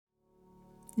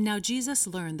Now Jesus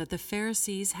learned that the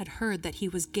Pharisees had heard that he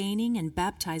was gaining and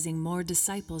baptizing more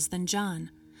disciples than John,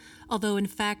 although in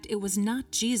fact it was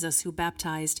not Jesus who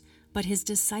baptized, but his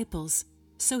disciples.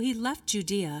 So he left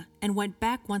Judea and went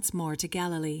back once more to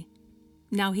Galilee.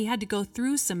 Now he had to go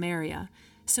through Samaria,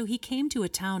 so he came to a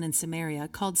town in Samaria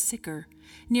called Sychar,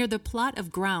 near the plot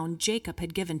of ground Jacob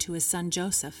had given to his son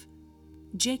Joseph.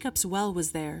 Jacob's well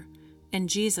was there, and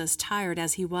Jesus, tired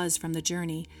as he was from the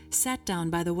journey, sat down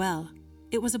by the well.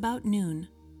 It was about noon.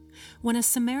 When a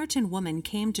Samaritan woman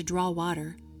came to draw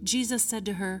water, Jesus said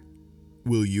to her,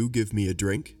 "Will you give me a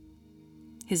drink?"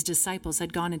 His disciples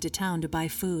had gone into town to buy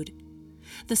food.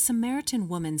 The Samaritan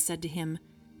woman said to him,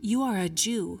 "You are a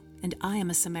Jew, and I am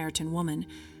a Samaritan woman.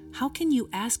 How can you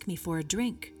ask me for a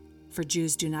drink?" For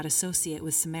Jews do not associate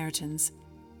with Samaritans.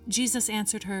 Jesus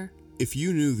answered her, "If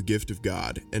you knew the gift of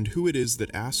God and who it is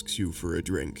that asks you for a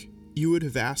drink, you would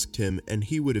have asked him and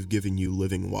he would have given you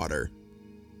living water."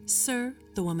 "Sir,"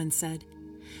 the woman said,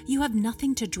 "you have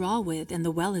nothing to draw with and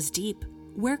the well is deep.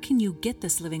 Where can you get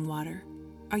this living water?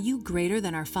 Are you greater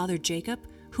than our father Jacob,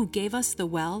 who gave us the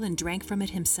well and drank from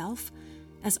it himself,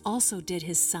 as also did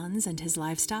his sons and his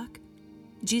livestock?"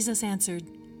 Jesus answered,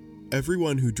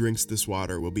 "Everyone who drinks this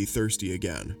water will be thirsty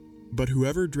again, but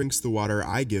whoever drinks the water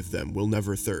I give them will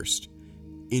never thirst.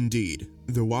 Indeed,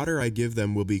 the water I give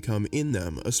them will become in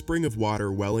them a spring of water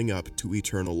welling up to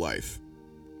eternal life."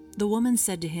 The woman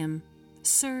said to him,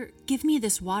 "Sir, give me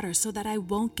this water so that I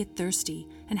won't get thirsty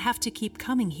and have to keep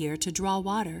coming here to draw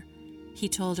water." He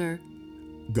told her,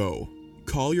 "Go,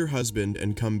 call your husband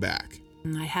and come back."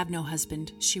 "I have no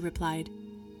husband," she replied.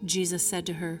 Jesus said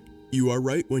to her, "You are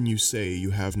right when you say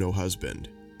you have no husband.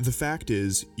 The fact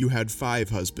is, you had 5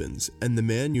 husbands, and the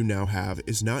man you now have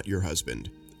is not your husband.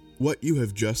 What you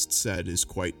have just said is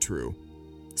quite true."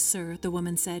 "Sir," the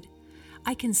woman said,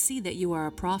 "I can see that you are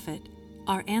a prophet.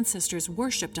 Our ancestors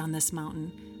worshipped on this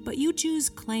mountain, but you Jews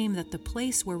claim that the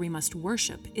place where we must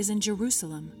worship is in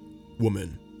Jerusalem."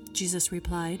 "Woman," Jesus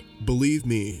replied, "believe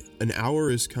me, an hour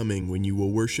is coming when you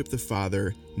will worship the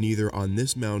Father neither on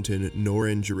this mountain nor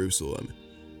in Jerusalem.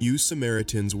 You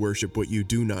Samaritans worship what you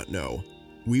do not know.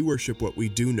 We worship what we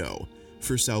do know,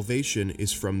 for salvation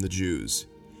is from the Jews.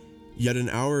 Yet an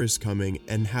hour is coming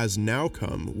and has now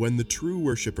come when the true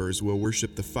worshippers will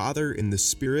worship the Father in the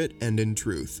Spirit and in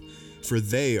truth, for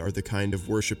they are the kind of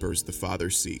worshippers the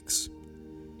Father seeks.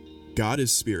 God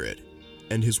is Spirit,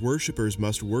 and his worshippers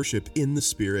must worship in the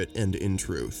Spirit and in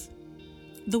truth."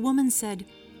 The woman said,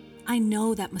 "I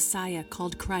know that Messiah,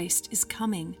 called Christ, is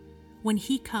coming. When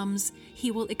he comes, he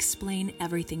will explain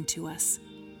everything to us."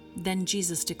 Then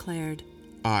Jesus declared,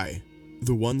 "I,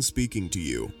 the one speaking to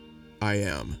you, I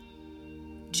am."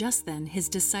 Just then his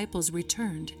disciples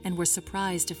returned and were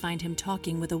surprised to find him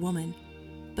talking with a woman.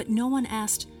 But no one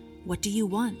asked, "What do you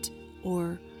want?"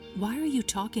 or "Why are you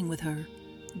talking with her?"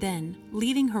 Then,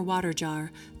 leaving her water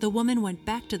jar, the woman went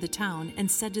back to the town and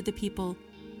said to the people,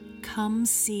 "Come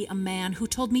see a man who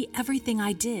told me everything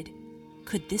I did.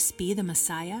 Could this be the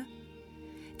Messiah?"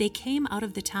 They came out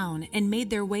of the town and made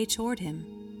their way toward him.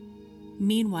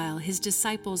 Meanwhile, his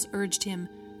disciples urged him,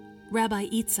 "Rabbi,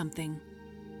 eat something."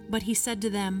 But he said to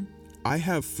them, "I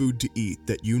have food to eat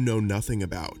that you know nothing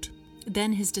about."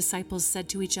 Then his disciples said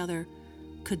to each other,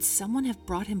 "Could someone have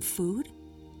brought him food?"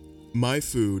 "My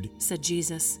food," said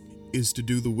Jesus, "is to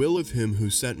do the will of him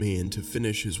who sent me and to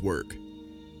finish his work.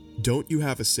 Don't you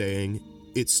have a saying,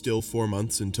 'It's still 4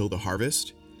 months until the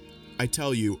harvest'? I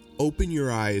tell you, open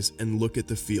your eyes and look at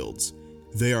the fields.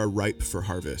 They are ripe for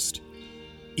harvest.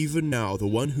 Even now the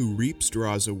one who reaps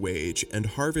draws a wage and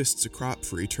harvests a crop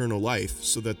for eternal life,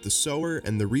 so that the sower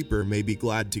and the reaper may be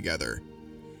glad together.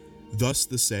 Thus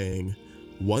the saying,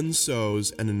 'One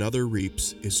sows and another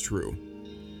reaps' is true.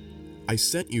 I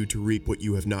sent you to reap what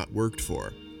you have not worked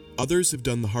for. Others have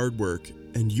done the hard work,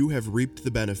 and you have reaped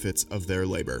the benefits of their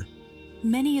labor."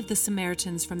 Many of the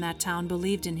Samaritans from that town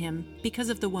believed in him because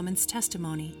of the woman's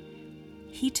testimony.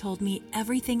 "He told me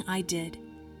everything I did."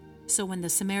 So when the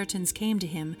Samaritans came to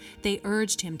him, they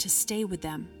urged him to stay with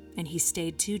them, and he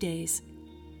stayed 2 days.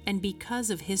 And because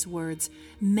of his words,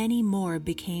 many more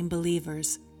became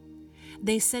believers.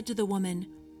 They said to the woman,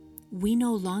 "We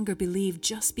no longer believe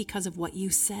just because of what you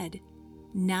said.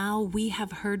 Now we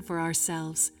have heard for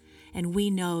ourselves, and we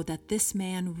know that this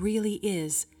man really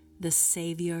is the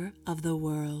Savior of the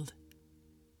world."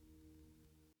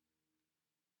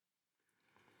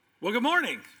 Well, good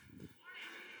morning.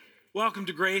 Welcome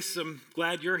to Grace. I'm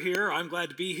glad you're here. I'm glad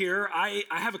to be here.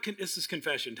 This is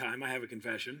confession time. I have a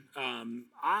confession.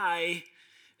 I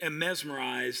am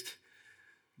mesmerized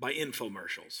by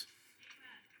infomercials.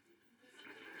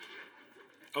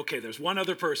 Okay, there's one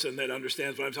other person that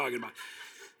understands what I'm talking about.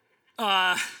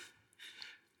 I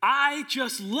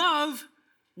just love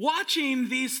watching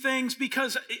these things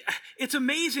because it's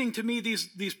amazing to me,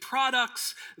 these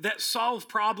products that solve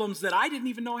problems that I didn't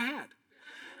even know I had.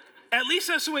 At least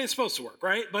that's the way it's supposed to work,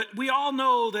 right? But we all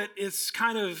know that it's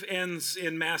kind of ends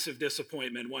in massive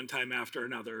disappointment one time after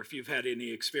another. If you've had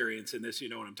any experience in this, you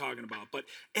know what I'm talking about. But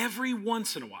every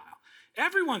once in a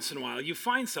while, you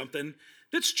find something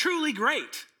that's truly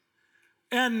great.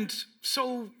 And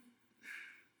so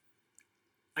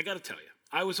I got to tell you,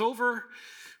 I was over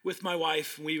with my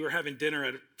wife. We were having dinner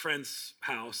at a friend's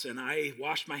house, and I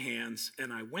washed my hands,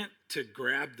 and I went to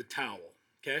grab the towel,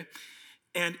 okay?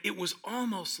 And it was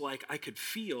almost like I could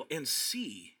feel and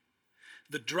see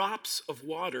the drops of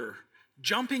water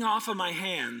jumping off of my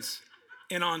hands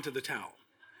and onto the towel.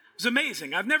 It was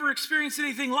amazing. I've never experienced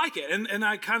anything like it. And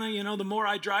I kind of, the more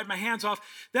I dried my hands off,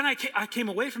 then I came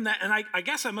away from that, and I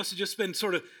guess I must have just been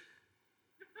sort of...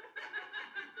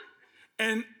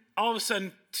 And all of a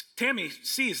sudden, Tammy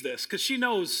sees this because she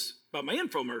knows about my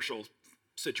infomercial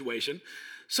situation.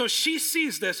 So she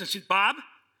sees this, and she's, Bob,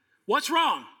 what's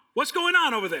wrong? What's going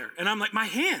on over there? And I'm like, my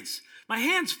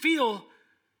hands feel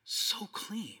so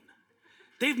clean.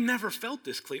 They've never felt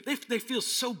this clean. They feel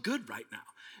so good right now.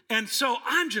 And so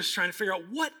I'm just trying to figure out,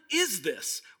 what is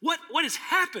this? What has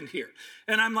happened here?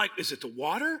 And I'm like, is it the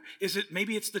water?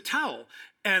 Maybe it's the towel?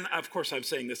 And of course I'm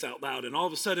saying this out loud. And all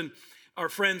of a sudden our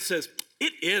friend says,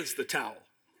 it is the towel.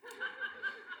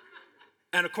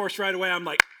 And of course right away I'm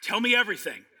like, tell me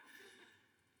everything.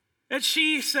 And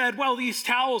she said, well, these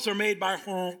towels are made by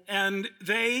her, and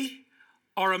they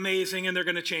are amazing, and they're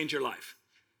going to change your life.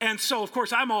 And so, of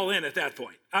course, I'm all in at that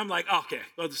point. I'm like, okay,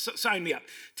 well, sign me up.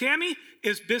 Tammy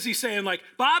is busy saying, like,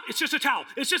 Bob, it's just a towel.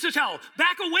 It's just a towel.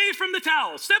 Back away from the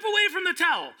towel. Step away from the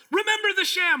towel. Remember the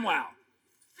ShamWow.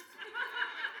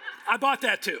 I bought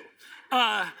that too.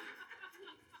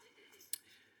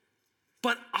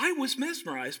 But I was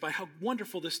mesmerized by how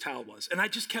wonderful this towel was. And I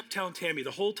just kept telling Tammy the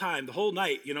whole time, the whole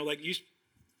night, you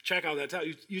check out that towel.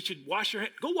 You should wash your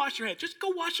hands. Go wash your hands. Just go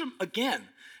wash them again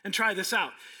and try this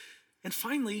out. And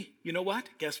finally, you know what?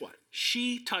 Guess what?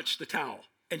 She touched the towel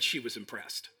and she was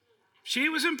impressed. She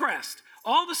was impressed.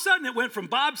 All of a sudden it went from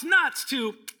Bob's nuts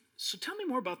to, so tell me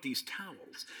more about these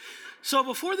towels. So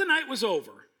before the night was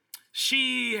over,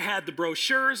 she had the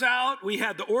brochures out, we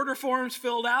had the order forms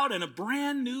filled out, and a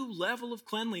brand new level of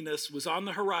cleanliness was on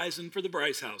the horizon for the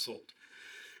Bryce household.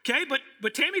 Okay,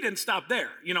 but Tammy didn't stop there.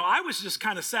 I was just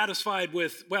kind of satisfied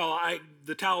with,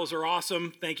 the towels are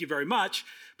awesome, thank you very much.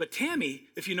 But Tammy,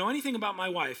 if you know anything about my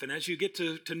wife, and as you get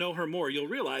to know her more, you'll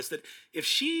realize that if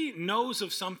she knows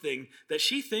of something that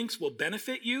she thinks will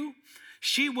benefit you,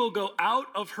 she will go out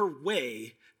of her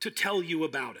way to tell you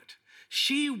about it.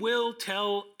 She will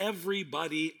tell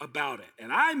everybody about it.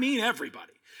 And I mean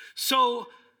everybody. So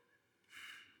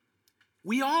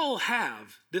we all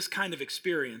have this kind of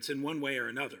experience in one way or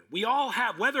another. We all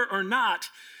have, whether or not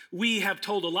we have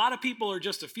told a lot of people or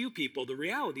just a few people, the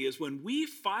reality is when we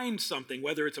find something,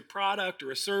 whether it's a product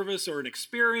or a service or an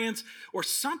experience or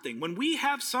something, when we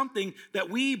have something that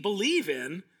we believe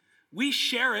in, we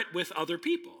share it with other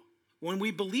people. When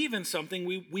we believe in something,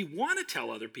 we want to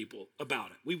tell other people about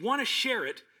it. We want to share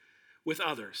it with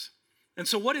others. And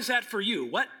so what is that for you?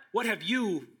 What have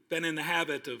you been in the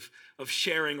habit of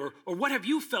sharing, or what have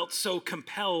you felt so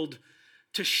compelled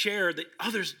to share that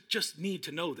others just need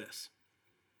to know this?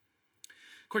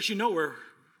 Of course, you know where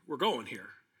we're going here.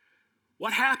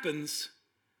 What happens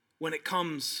when it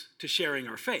comes to sharing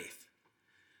our faith?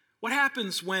 What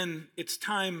happens when it's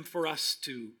time for us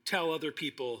to tell other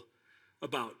people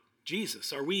about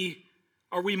Jesus? Are we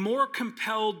more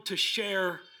compelled to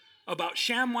share about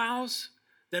ShamWows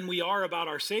than we are about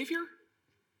our Savior?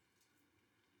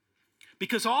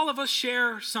 Because all of us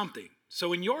share something.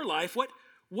 So in your life,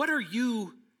 what are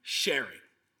you sharing?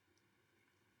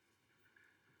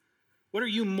 What are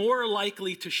you more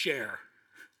likely to share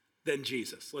than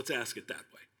Jesus? Let's ask it that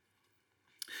way.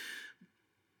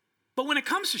 But when it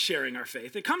comes to sharing our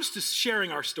faith, it comes to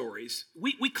sharing our stories,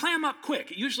 we clam up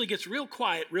quick. It usually gets real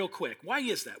quiet real quick. Why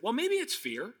is that? Well, maybe it's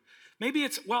fear. Maybe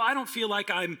it's, I don't feel like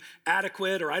I'm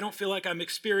adequate, or I don't feel like I'm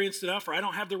experienced enough, or I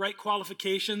don't have the right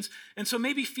qualifications. And so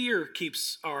maybe fear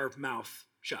keeps our mouth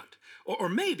shut. Or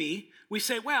maybe we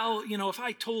say, if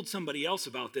I told somebody else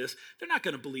about this, they're not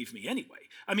going to believe me anyway.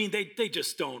 I mean, they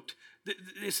just don't.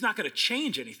 It's not going to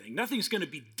change anything. Nothing's going to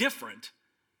be different.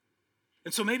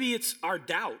 And so maybe it's our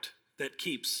doubt that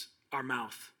keeps our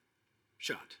mouth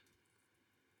shut.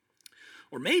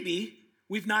 Or maybe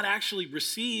we've not actually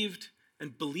received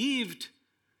and believed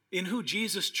in who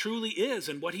Jesus truly is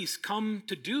and what he's come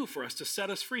to do for us, to set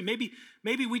us free.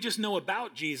 Maybe we just know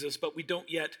about Jesus, but we don't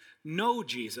yet know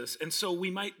Jesus. And so we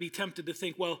might be tempted to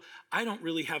think, well, I don't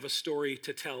really have a story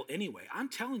to tell anyway. I'm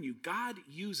telling you, God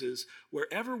uses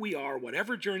wherever we are,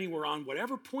 whatever journey we're on,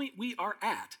 whatever point we are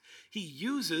at, he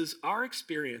uses our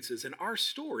experiences and our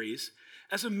stories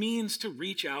as a means to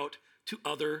reach out to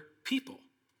other people.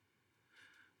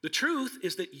 The truth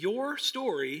is that your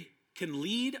story can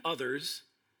lead others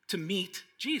to meet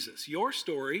Jesus. Your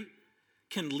story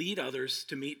can lead others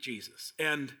to meet Jesus.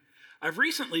 And I've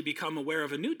recently become aware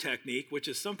of a new technique, which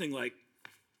is something like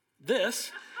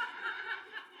this.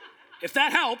 If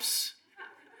that helps,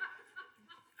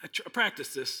 I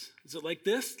practice this. Is it like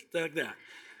this? Like that?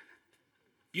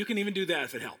 You can even do that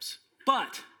if it helps.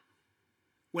 But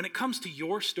when it comes to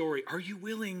your story, are you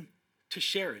willing to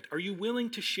share it? Are you willing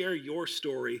to share your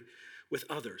story with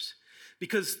others?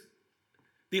 Because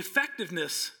the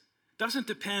effectiveness doesn't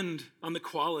depend on the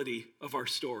quality of our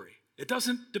story. It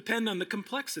doesn't depend on the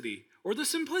complexity or the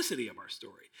simplicity of our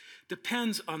story. It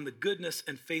depends on the goodness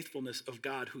and faithfulness of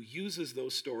God, who uses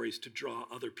those stories to draw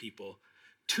other people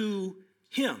to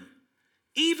him.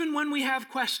 Even when we have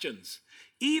questions,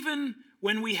 even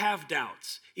when we have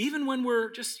doubts, even when we're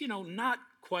just, not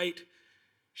quite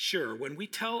sure, when we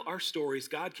tell our stories,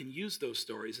 God can use those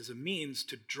stories as a means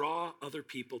to draw other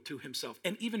people to himself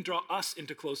and even draw us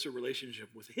into closer relationship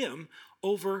with him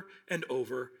over and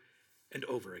over and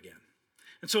over again.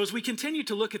 And so as we continue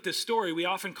to look at this story, we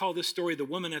often call this story the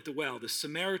woman at the well, the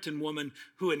Samaritan woman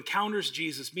who encounters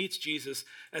Jesus, meets Jesus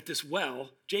at this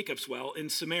well, Jacob's well in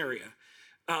Samaria.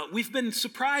 We've been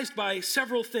surprised by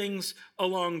several things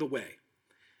along the way.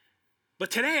 But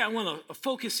today I want to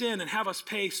focus in and have us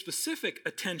pay specific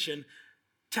attention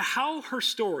to how her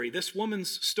story, this woman's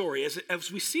story,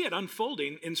 as we see it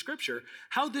unfolding in Scripture,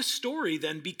 how this story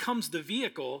then becomes the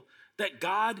vehicle that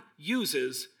God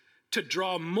uses to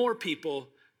draw more people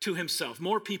to himself,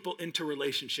 more people into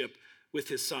relationship with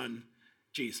his son,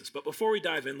 Jesus. But before we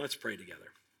dive in, let's pray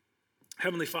together.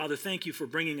 Heavenly Father, thank you for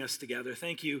bringing us together.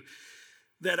 Thank you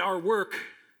that our work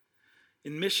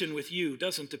in mission with you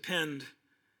doesn't depend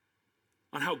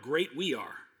on how great we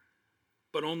are,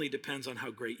 but only depends on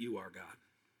how great you are, God.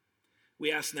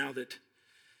 We ask now that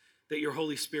your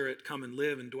Holy Spirit come and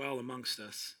live and dwell amongst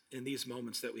us in these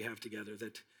moments that we have together,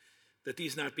 that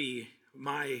these not be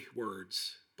my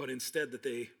words, but instead that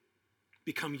they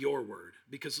become your word.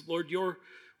 Because, Lord, your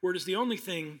word is the only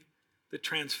thing that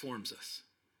transforms us.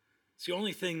 It's the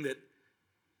only thing that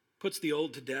puts the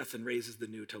old to death and raises the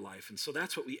new to life. And so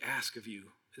that's what we ask of you,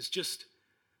 is just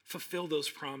fulfill those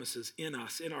promises in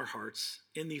us, in our hearts,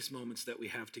 in these moments that we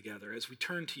have together as we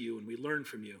turn to you and we learn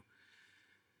from you.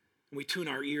 And we tune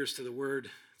our ears to the word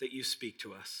that you speak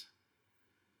to us.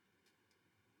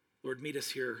 Lord, meet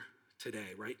us here today,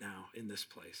 right now, in this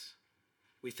place.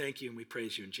 We thank you and we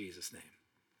praise you in Jesus' name.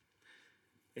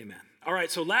 Amen. All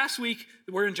right, so last week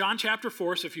we're in John chapter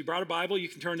 4. So if you brought a Bible, you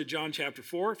can turn to John chapter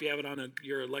 4. If you have it on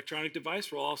your electronic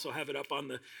device, we'll also have it up on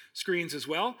the screens as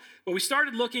well. But we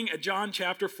started looking at John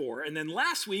chapter 4. And then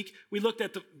last week we looked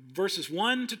at the verses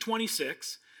 1 to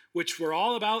 26, which were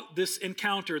all about this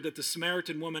encounter that the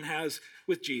Samaritan woman has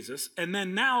with Jesus. And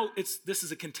then now this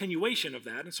is a continuation of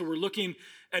that. And so we're looking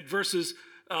at verses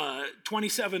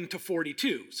 27 to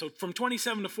 42. So from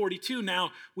 27 to 42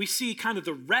 now, we see kind of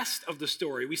the rest of the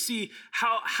story. We see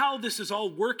how this is all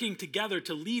working together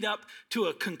to lead up to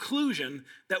a conclusion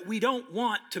that we don't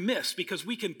want to miss, because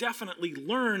we can definitely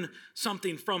learn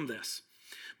something from this.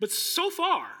 But so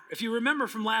far, if you remember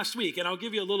from last week, and I'll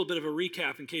give you a little bit of a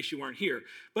recap in case you weren't here,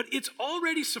 but it's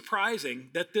already surprising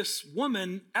that this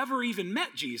woman ever even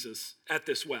met Jesus at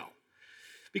this well.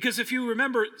 Because if you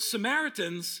remember,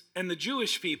 Samaritans and the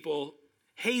Jewish people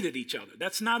hated each other.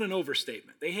 That's not an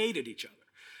overstatement. They hated each other.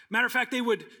 Matter of fact, they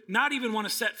would not even want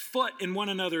to set foot in one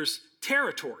another's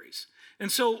territories. And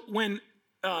so when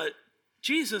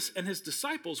Jesus and his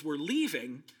disciples were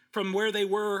leaving from where they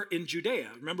were in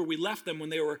Judea, remember we left them when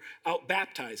they were out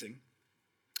baptizing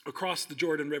across the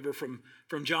Jordan River from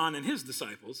John and his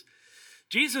disciples,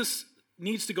 Jesus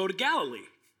needs to go to Galilee.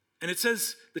 And it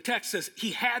says, the text says,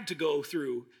 he had to go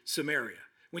through Samaria.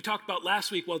 We talked about last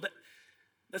week, well,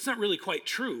 that's not really quite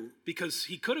true, because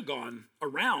he could have gone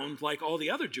around like all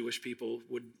the other Jewish people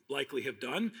would likely have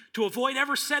done to avoid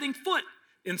ever setting foot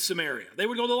in Samaria. They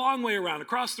would go the long way around,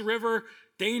 across the river,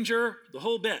 danger, the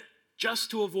whole bit, just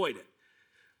to avoid it.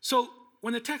 So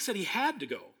when the text said he had to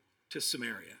go to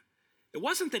Samaria, it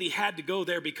wasn't that he had to go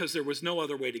there because there was no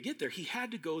other way to get there. He had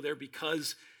to go there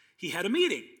because he had a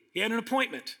meeting. He had an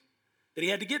appointment that he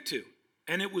had to get to.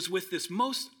 And it was with this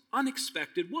most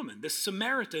unexpected woman, this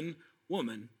Samaritan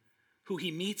woman who he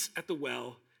meets at the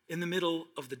well in the middle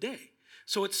of the day.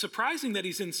 So it's surprising that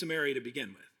he's in Samaria to begin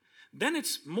with. Then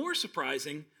it's more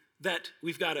surprising that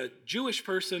we've got a Jewish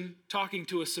person talking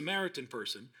to a Samaritan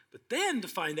person, but then to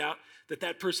find out that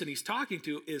that person he's talking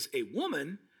to is a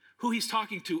woman who he's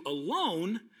talking to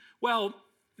alone. Well,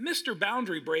 Mr.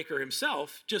 Boundary Breaker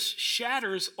himself just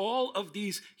shatters all of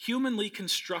these humanly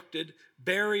constructed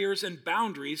barriers and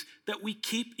boundaries that we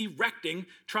keep erecting,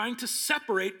 trying to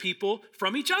separate people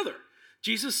from each other.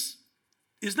 Jesus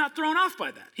is not thrown off by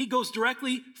that. He goes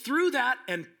directly through that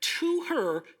and to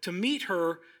her, to meet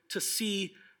her, to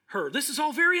see her. This is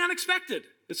all very unexpected.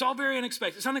 It's all very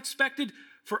unexpected. It's unexpected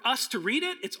for us to read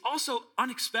it. It's also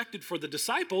unexpected for the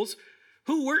disciples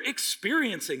who were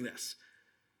experiencing this.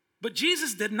 But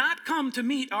Jesus did not come to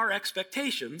meet our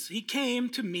expectations. He came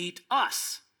to meet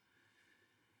us.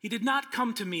 He did not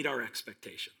come to meet our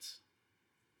expectations.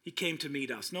 He came to meet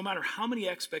us. No matter how many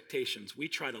expectations we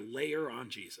try to layer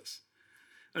on Jesus,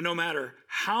 and no matter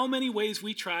how many ways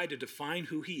we try to define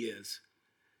who he is,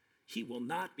 he will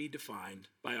not be defined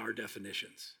by our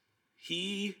definitions.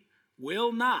 He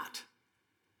will not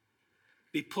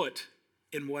be put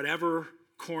in whatever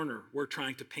corner we're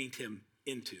trying to paint him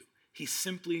into. He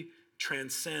simply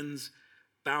transcends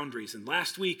boundaries. And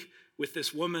last week, with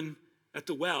this woman at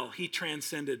the well, he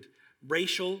transcended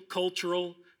racial,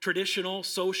 cultural, traditional,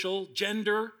 social,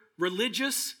 gender,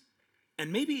 religious,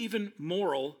 and maybe even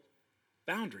moral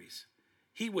boundaries.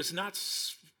 He was not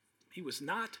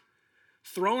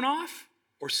thrown off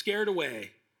or scared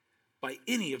away by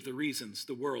any of the reasons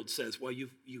the world says, well,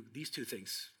 these two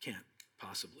things can't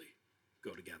possibly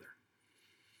go together.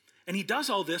 And he does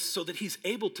all this so that he's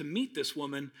able to meet this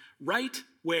woman right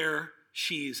where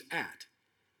she's at.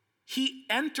 He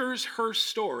enters her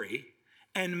story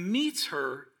and meets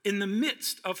her in the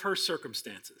midst of her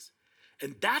circumstances.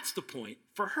 And that's the point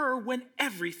for her when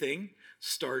everything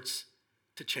starts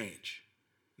to change.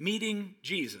 Meeting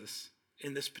Jesus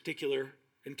in this particular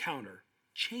encounter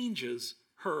changes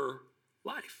her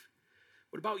life.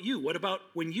 What about you? What about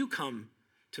when you come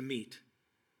to meet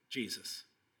Jesus?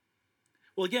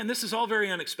 Well, again, this is all very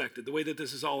unexpected, the way that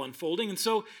this is all unfolding. And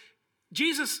so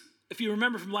Jesus, if you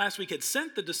remember from last week, had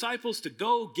sent the disciples to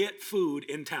go get food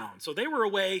in town. So they were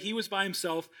away, he was by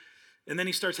himself, and then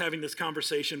he starts having this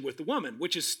conversation with the woman,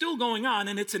 which is still going on,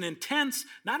 and it's an intense,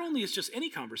 not only is just any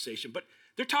conversation, but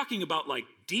they're talking about like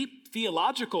deep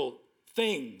theological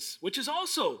things, which is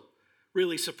also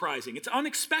really surprising. It's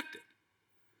unexpected.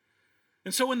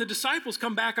 And so when the disciples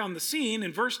come back on the scene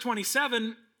in verse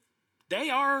 27, they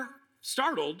are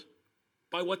startled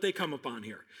by what they come upon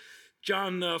here.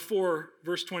 John 4,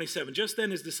 verse 27, just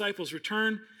then his disciples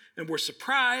returned and were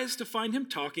surprised to find him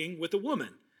talking with a woman.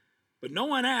 But no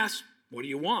one asked, what do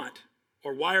you want?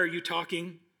 Or why are you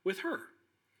talking with her?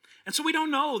 And so we don't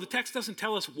know, the text doesn't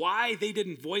tell us why they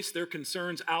didn't voice their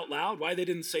concerns out loud, why they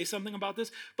didn't say something about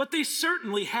this, but they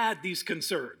certainly had these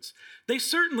concerns. They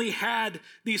certainly had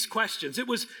these questions. It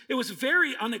was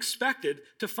very unexpected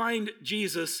to find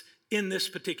Jesus in this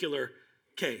particular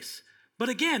case. But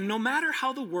again, no matter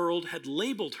how the world had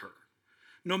labeled her,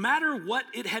 no matter what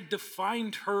it had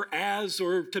defined her as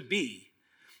or to be,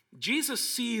 Jesus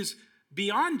sees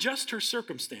beyond just her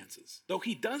circumstances. Though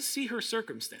he does see her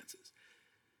circumstances,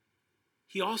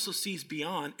 he also sees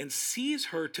beyond and sees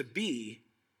her to be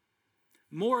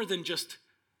more than just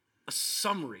a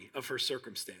summary of her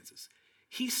circumstances.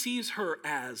 He sees her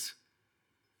as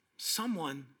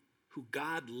someone who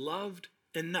God loved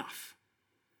enough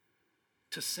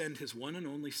to send his one and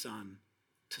only son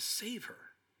to save her.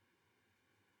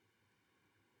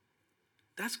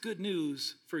 That's good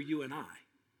news for you and I.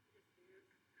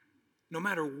 No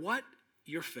matter what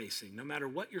you're facing, no matter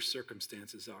what your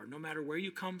circumstances are, no matter where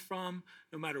you come from,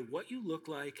 no matter what you look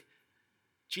like,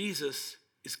 Jesus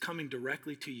is coming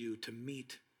directly to you to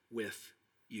meet with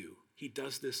you. He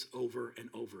does this over and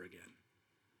over again.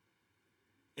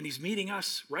 And he's meeting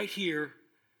us right here,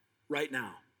 right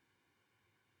now.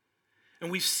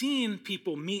 And we've seen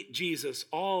people meet Jesus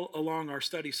all along our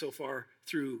study so far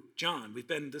through John.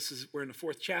 We're in the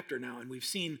 4th chapter now, and we've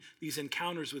seen these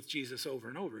encounters with Jesus over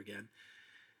and over again.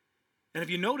 And have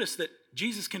you noticed that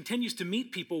Jesus continues to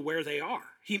meet people where they are?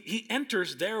 He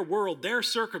enters their world, their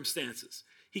circumstances.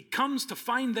 He comes to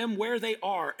find them where they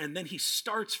are, and then he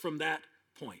starts from that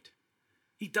point.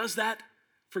 He does that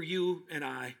for you and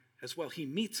I as well. He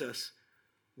meets us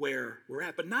where we're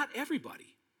at, but not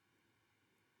everybody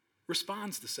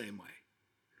responds the same way.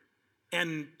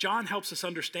 And John helps us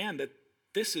understand that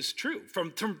this is true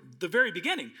from the very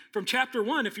beginning. From chapter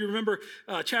 1, if you remember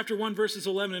chapter 1, verses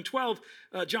 11 and 12,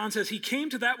 John says, he came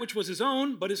to that which was his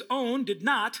own, but his own did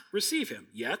not receive him.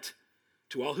 Yet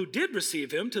To all who did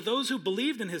receive him, to those who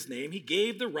believed in his name, he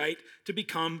gave the right to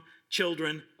become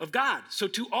children of God. So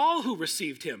to all who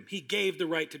received him, he gave the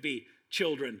right to be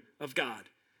children of God,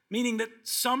 meaning that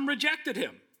some rejected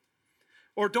him.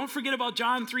 Or don't forget about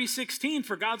John 3:16,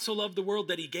 for God so loved the world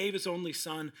that he gave his only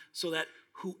son so that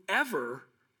whoever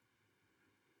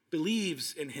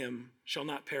believes in him shall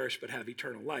not perish but have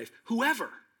eternal life.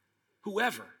 Whoever.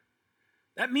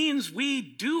 That means we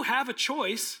do have a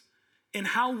choice in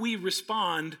how we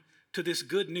respond to this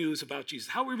good news about Jesus,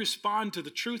 how we respond to the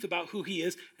truth about who he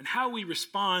is, and how we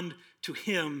respond to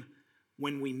him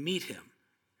when we meet him.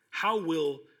 How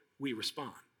will we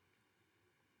respond?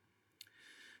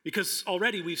 Because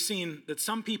already we've seen that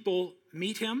some people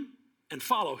meet him and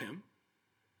follow him.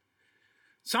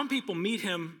 Some people meet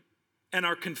him and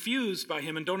are confused by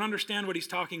him and don't understand what he's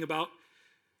talking about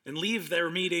and leave their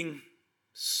meeting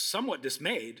somewhat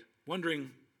dismayed,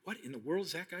 wondering, what in the world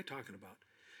is that guy talking about?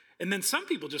 And then some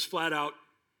people just flat out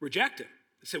reject him.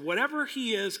 They say, whatever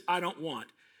he is, I don't want.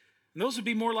 And those would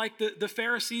be more like the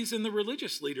Pharisees and the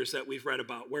religious leaders that we've read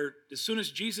about, where as soon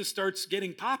as Jesus starts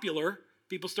getting popular,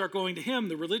 people start going to him.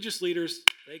 The religious leaders,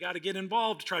 they got to get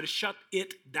involved to try to shut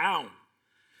it down.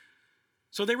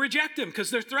 So they reject him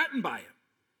because they're threatened by him.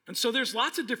 And so there's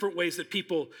lots of different ways that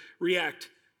people react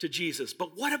to Jesus.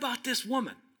 But what about this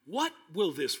woman? What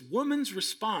will this woman's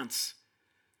response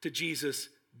to Jesus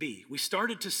be? We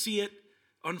started to see it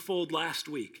unfold last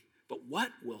week, but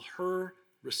what will her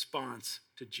response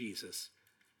to Jesus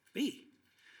be?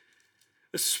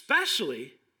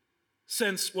 Especially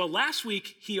since, well, last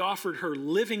week he offered her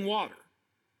living water.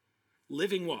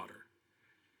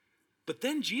 But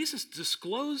then Jesus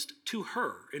disclosed to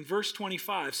her in verse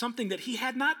 25 something that he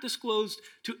had not disclosed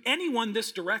to anyone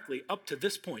this directly up to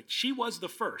this point. She was the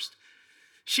first.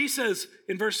 She says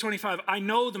in verse 25, I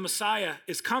know the Messiah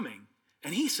is coming.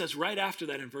 And he says right after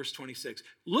that in verse 26,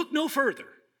 look no further.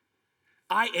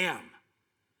 I am.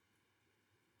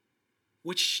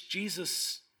 Which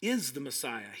Jesus is the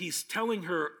Messiah. He's telling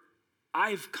her,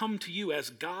 I've come to you as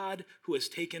God who has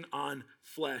taken on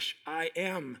flesh. I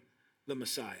am the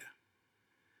Messiah.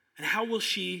 And how will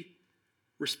she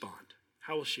respond?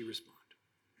 How will she respond?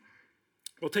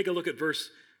 Well, take a look at verse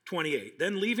 28.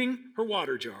 Then leaving her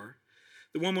water jar,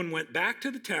 the woman went back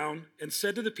to the town and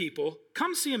said to the people,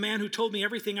 come see a man who told me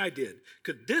everything I did.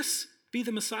 Could this be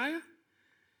the Messiah?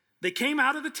 They came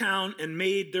out of the town and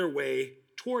made their way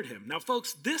toward him. Now,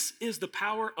 folks, this is the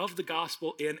power of the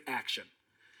gospel in action.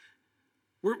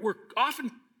 We're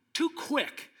often too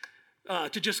quick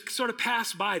to just sort of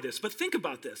pass by this. But think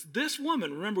about this. This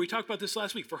woman, remember we talked about this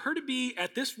last week, for her to be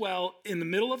at this well in the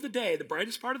middle of the day, the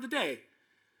brightest part of the day,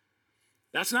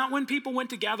 that's not when people went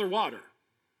to gather water.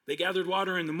 They gathered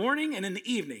water in the morning and in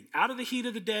the evening, out of the heat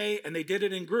of the day, and they did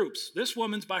it in groups. This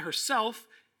woman's by herself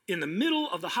in the middle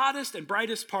of the hottest and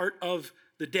brightest part of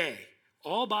the day,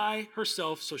 all by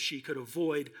herself so she could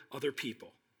avoid other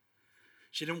people.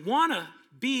 She didn't want to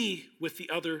be with the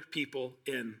other people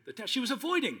in the town. She was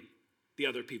avoiding the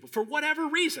other people for whatever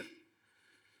reason.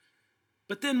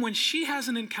 But then when she has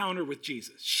an encounter with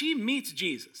Jesus, she meets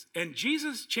Jesus, and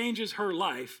Jesus changes her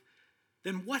life,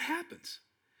 then what happens?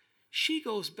 She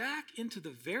goes back into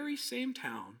the very same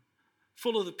town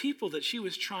full of the people that she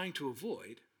was trying to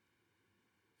avoid,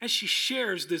 and she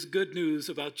shares this good news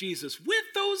about Jesus with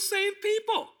those same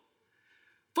people.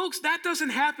 Folks, that doesn't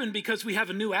happen because we have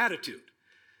a new attitude.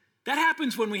 That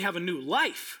happens when we have a new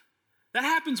life. That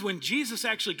happens when Jesus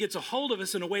actually gets a hold of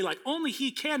us in a way like only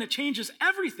he can. It changes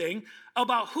everything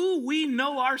about who we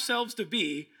know ourselves to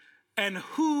be and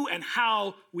who and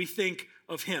how we think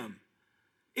of him.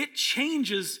 It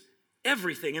changes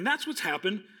everything. And that's what's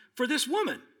happened for this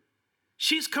woman.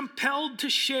 She's compelled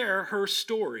to share her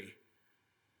story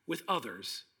with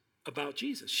others about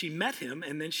Jesus. She met him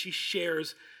and then she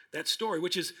shares that story,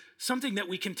 which is something that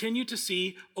we continue to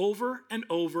see over and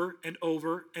over and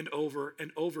over and over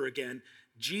and over again.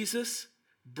 Jesus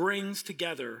brings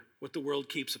together what the world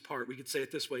keeps apart. We could say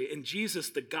it this way. In Jesus,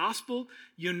 the gospel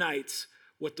unites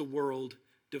what the world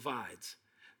divides.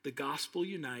 The gospel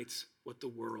unites what the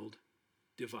world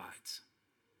divides.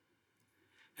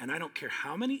 And I don't care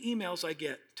how many emails I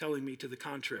get telling me to the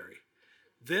contrary.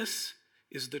 This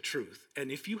is the truth. And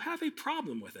if you have a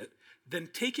problem with it, then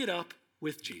take it up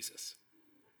with Jesus.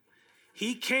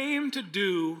 He came to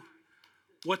do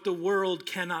what the world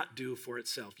cannot do for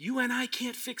itself. You and I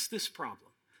can't fix this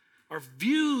problem. Our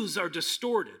views are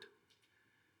distorted.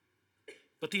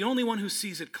 But the only one who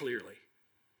sees it clearly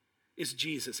is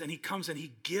Jesus. And he comes and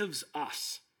he gives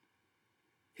us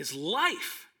his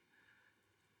life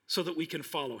so that we can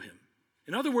follow him.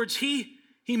 In other words, he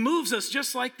moves us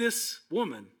just like this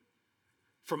woman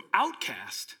from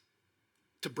outcast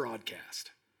to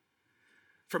broadcast.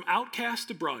 From outcast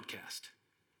to broadcast.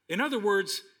 In other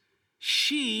words,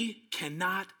 she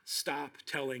cannot stop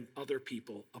telling other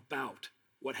people about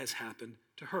what has happened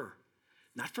to her.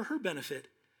 Not for her benefit,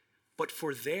 but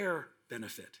for their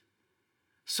benefit.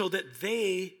 So that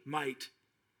they might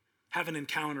have an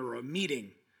encounter or a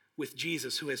meeting with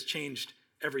Jesus who has changed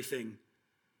everything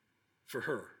for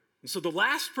her. And so the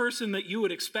last person that you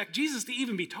would expect Jesus to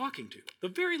even be talking to, the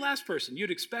very last person you'd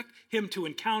expect him to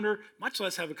encounter, much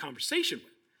less have a conversation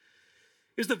with,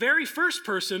 is the very first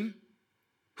person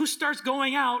who starts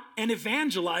going out and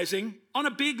evangelizing on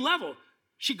a big level.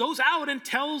 She goes out and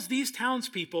tells these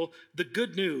townspeople the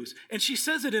good news. And she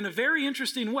says it in a very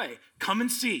interesting way. Come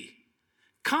and see.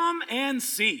 Come and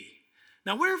see.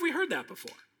 Now, where have we heard that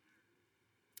before?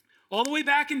 All the way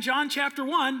back in John chapter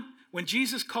 1, when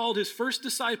Jesus called his first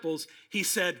disciples, he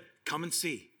said, come and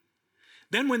see.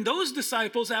 Then when those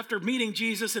disciples, after meeting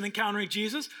Jesus and encountering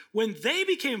Jesus, when they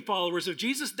became followers of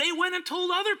Jesus, they went and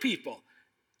told other people.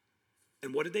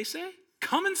 And what did they say?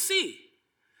 Come and see.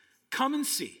 Come and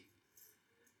see.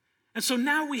 And so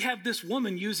now we have this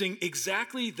woman using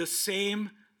exactly the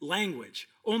same language.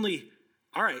 Only,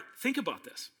 all right, think about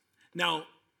this. Now,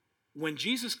 when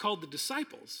Jesus called the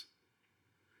disciples,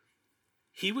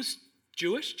 he was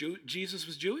Jewish. Jesus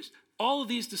was Jewish. All of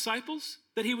these disciples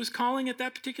that he was calling at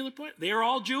that particular point, they are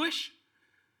all Jewish.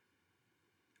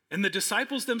 And the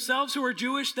disciples themselves who are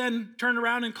Jewish then turned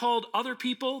around and called other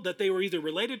people that they were either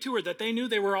related to or that they knew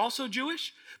they were also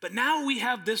Jewish. But now we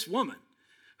have this woman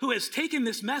who has taken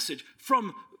this message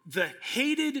from the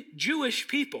hated Jewish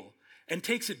people and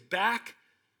takes it back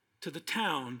to the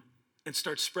town and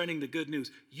starts spreading the good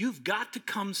news. You've got to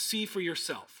come see for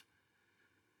yourself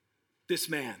this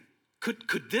man.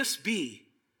 Could this be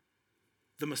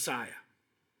the Messiah?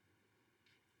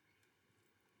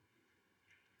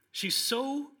 She's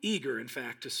so eager, in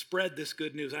fact, to spread this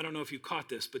good news. I don't know if you caught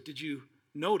this, but did you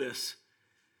notice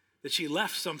that she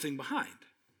left something behind?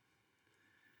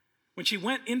 When she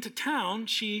went into town,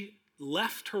 she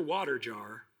left her water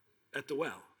jar at the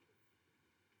well.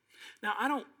 Now, I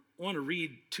don't want to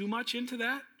read too much into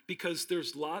that because there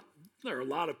are a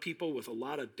lot of people with a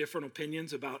lot of different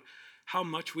opinions about how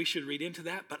much we should read into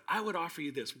that. But I would offer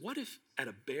you this. What if, at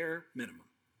a bare minimum,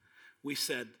 we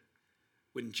said,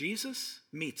 when Jesus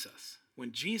meets us,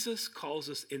 when Jesus calls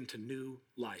us into new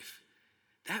life,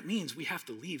 that means we have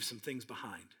to leave some things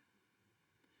behind.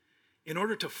 In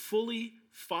order to fully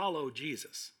follow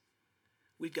Jesus,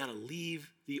 we've got to leave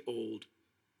the old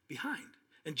behind.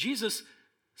 And Jesus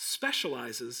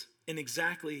specializes in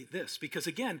exactly this because,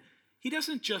 again, he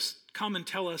doesn't just come and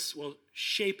tell us, well,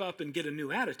 shape up and get a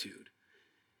new attitude.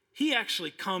 He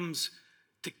actually comes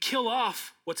to kill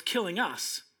off what's killing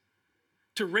us,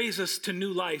 to raise us to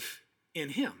new life in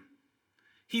him.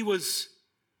 He was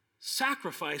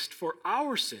sacrificed for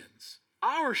our sins,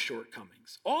 our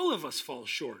shortcomings. All of us fall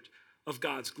short of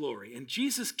God's glory. And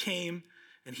Jesus came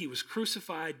and he was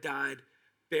crucified, died,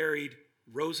 buried,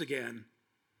 rose again,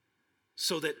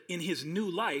 so that in his new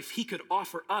life, he could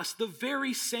offer us the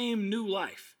very same new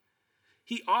life.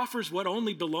 He offers what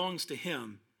only belongs to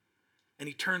him, and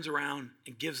he turns around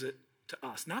and gives it to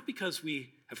us. Not because we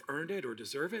have earned it or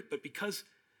deserve it, but because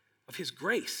of his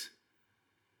grace.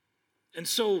 And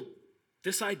so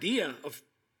this idea of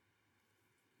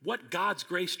what God's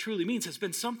grace truly means has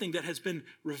been something that has been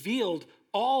revealed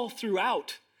all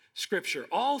throughout Scripture,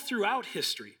 all throughout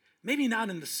history. Maybe not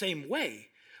in the same way,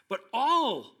 but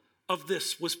all of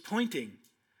this was pointing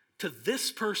to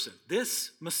this person,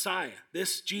 this Messiah,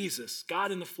 this Jesus,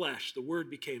 God in the flesh. The Word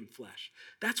became flesh.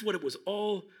 That's what it was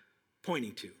all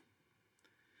pointing to.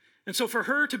 And so for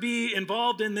her to be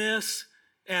involved in this,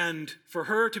 and for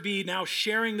her to be now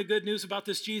sharing the good news about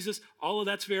this Jesus, all of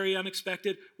that's very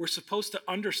unexpected. We're supposed to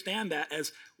understand that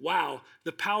as, wow,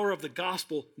 the power of the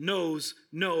gospel knows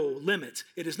no limits.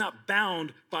 It is not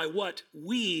bound by what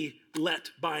we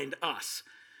let bind us.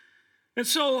 And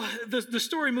so the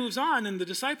story moves on, and the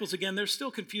disciples, again, they're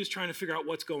still confused trying to figure out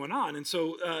what's going on. And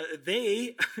so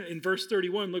they, in verse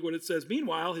 31, look what it says.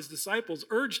 Meanwhile, his disciples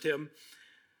urged him,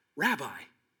 Rabbi,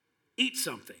 eat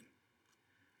something.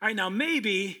 All right, now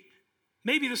maybe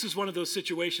this is one of those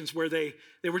situations where they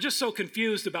were just so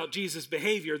confused about Jesus'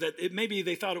 behavior that maybe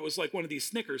they thought it was like one of these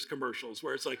Snickers commercials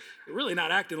where it's like, you're really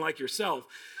not acting like yourself.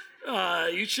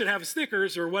 You should have a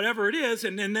Snickers or whatever it is,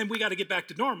 and then we got to get back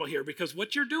to normal here because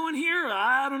what you're doing here,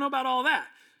 I don't know about all that.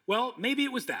 Well, maybe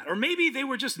it was that. Or maybe they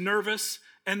were just nervous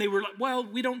and they were like, well,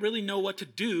 we don't really know what to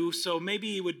do, so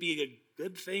maybe it would be a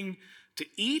good thing to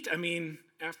eat. I mean,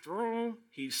 after all,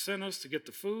 he sent us to get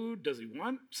the food. Does he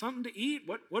want something to eat?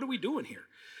 What are we doing here?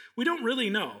 We don't really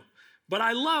know. But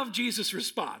I love Jesus'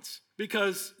 response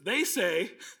because they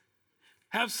say,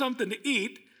 have something to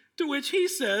eat, to which he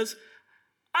says,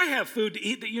 I have food to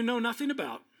eat that you know nothing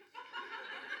about.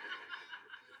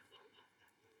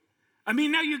 I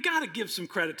mean, now you got to give some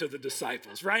credit to the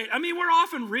disciples, right? I mean, we're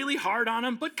often really hard on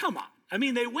them, but come on. I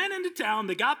mean, they went into town,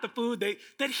 they got the food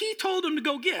that he told them to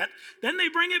go get, then they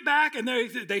bring it back and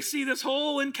they see this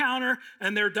whole encounter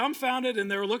and they're dumbfounded and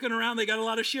they're looking around, they got a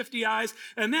lot of shifty eyes.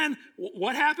 And then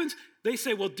what happens? They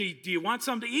say, well, do you want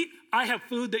something to eat? I have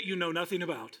food that you know nothing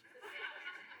about.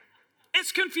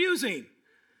 It's confusing.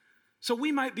 So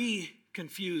we might be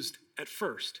confused at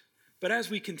first, but as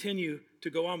we continue to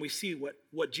go on, we see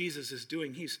what Jesus is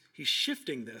doing. He's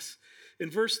shifting this. In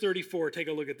verse 34, take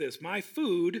a look at this. My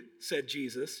food, said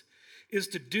Jesus, is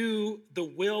to do the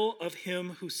will of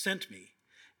him who sent me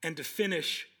and to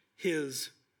finish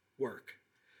his work.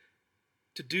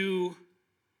 To do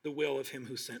the will of him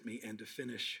who sent me and to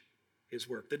finish his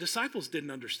work. The disciples didn't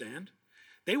understand.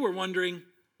 They were wondering,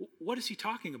 what is he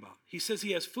talking about? He says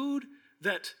he has food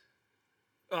that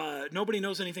nobody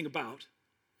knows anything about.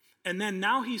 And then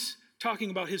now he's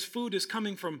talking about his food is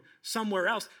coming from somewhere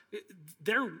else.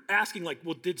 They're asking like,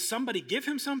 well, did somebody give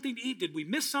him something to eat? Did we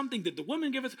miss something? Did the woman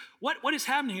give us? What is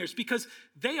happening here? It's because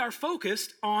they are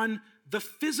focused on the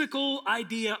physical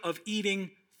idea of eating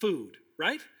food,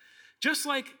 right? Just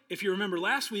like if you remember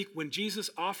last week when Jesus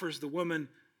offers the woman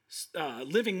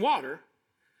living water,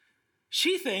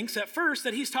 she thinks at first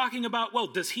that he's talking about, well,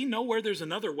 does he know where there's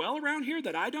another well around here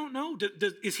that I don't know?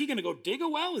 Is he going to go dig a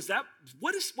well?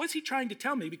 What's he trying to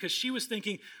tell me? Because she was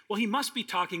thinking, well, he must be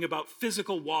talking about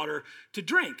physical water to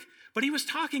drink. But he was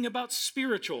talking about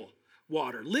spiritual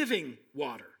water, living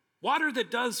water, water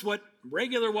that does what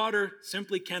regular water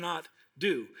simply cannot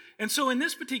do. And so in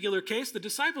this particular case, the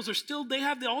disciples they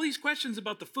have all these questions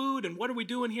about the food and what are we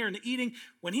doing here and the eating.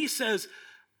 When he says,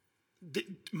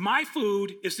 my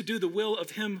food is to do the will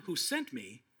of him who sent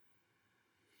me,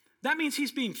 that means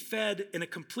he's being fed in a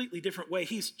completely different way.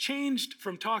 He's changed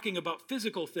from talking about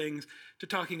physical things to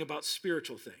talking about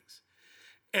spiritual things.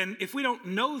 And if we don't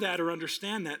know that or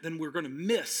understand that, then we're going to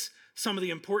miss some of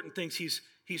the important things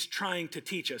he's trying to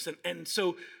teach us. And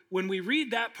so when we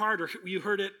read that part, or you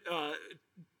heard it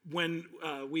when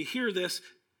we hear this,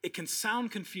 it can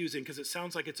sound confusing because it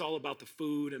sounds like it's all about the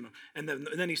food, and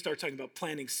then he starts talking about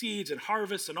planting seeds and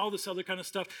harvests and all this other kind of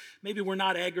stuff. Maybe we're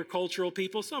not agricultural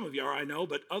people. Some of you are, I know,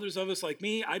 but others of us like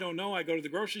me, I don't know. I go to the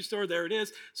grocery store, there it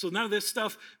is. So none of this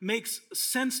stuff makes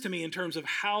sense to me in terms of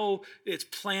how it's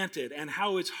planted and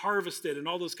how it's harvested and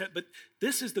all those kind. But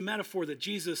this is the metaphor that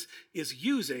Jesus is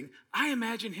using. I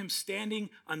imagine him standing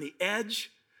on the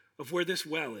edge of where this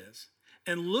well is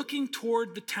and looking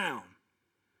toward the town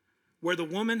where the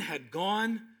woman had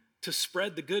gone to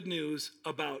spread the good news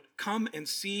about come and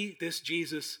see this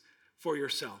Jesus for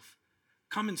yourself.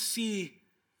 Come and see,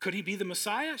 could he be the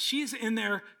Messiah? She's in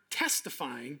there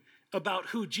testifying about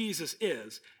who Jesus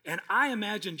is. And I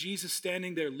imagine Jesus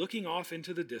standing there looking off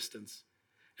into the distance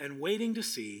and waiting to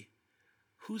see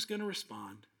who's going to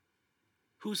respond,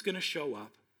 who's going to show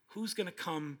up, who's going to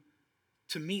come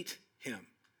to meet him.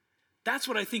 That's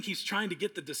what I think he's trying to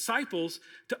get the disciples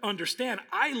to understand.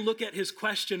 I look at his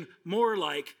question more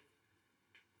like,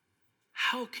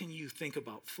 how can you think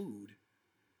about food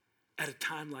at a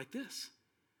time like this?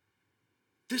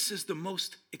 This is the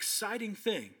most exciting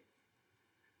thing.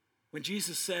 When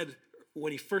Jesus said,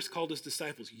 when he first called his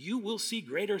disciples, you will see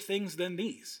greater things than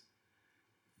these.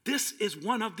 This is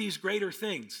one of these greater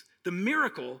things. The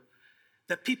miracle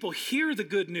that people hear the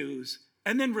good news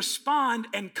and then respond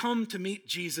and come to meet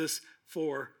Jesus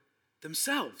for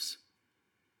themselves.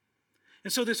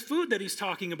 And so this food that he's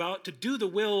talking about, to do the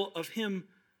will of him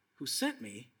who sent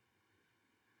me,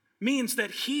 means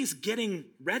that he's getting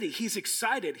ready, he's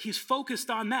excited, he's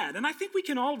focused on that. And I think we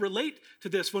can all relate to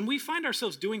this. When we find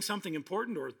ourselves doing something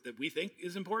important or that we think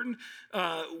is important,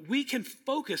 we can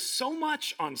focus so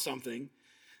much on something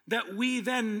that we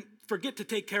then forget to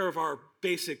take care of our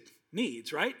basic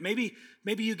needs, right? Maybe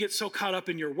you get so caught up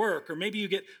in your work, or maybe you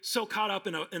get so caught up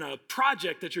in a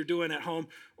project that you're doing at home,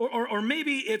 or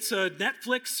maybe it's a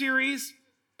Netflix series,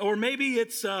 or maybe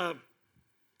it's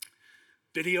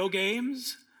video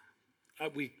games.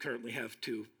 We currently have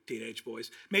 2 teenage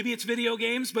boys. Maybe it's video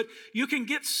games, but you can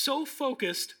get so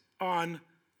focused on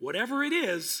whatever it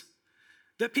is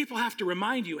that people have to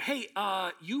remind you, hey,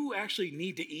 you actually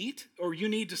need to eat, or you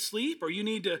need to sleep, or you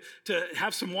need to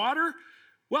have some water.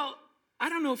 Well, I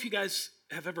don't know if you guys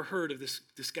have ever heard of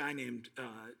this guy named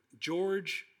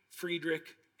George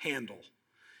Friedrich Handel.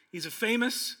 He's a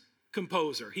famous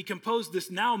composer. He composed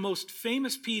this now most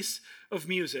famous piece of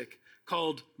music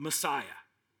called Messiah.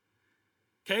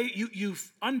 Okay,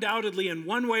 you've undoubtedly, in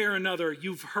one way or another,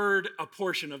 you've heard a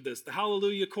portion of this. The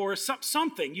Hallelujah chorus,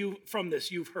 something from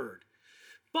this you've heard.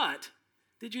 But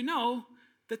did you know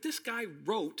that this guy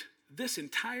wrote this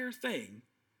entire thing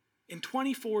in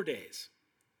 24 days?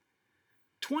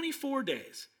 24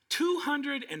 days,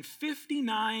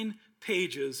 259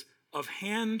 pages of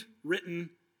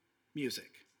handwritten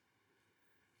music.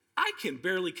 I can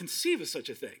barely conceive of such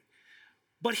a thing.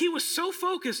 But he was so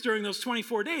focused during those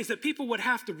 24 days that people would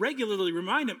have to regularly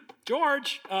remind him,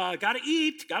 George, got to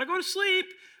eat, got to go to sleep.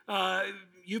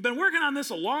 You've been working on this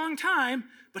a long time.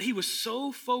 But he was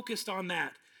so focused on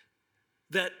that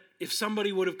if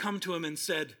somebody would have come to him and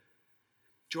said,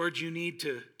 George, you need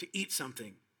to eat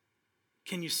something,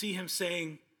 can you see him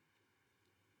saying,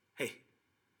 hey,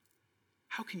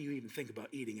 how can you even think about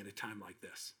eating at a time like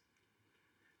this?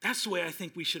 That's the way I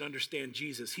think we should understand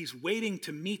Jesus. He's waiting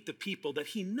to meet the people that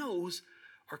he knows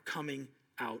are coming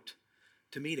out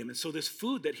to meet him. And so this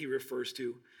food that he refers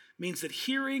to means that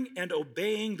hearing and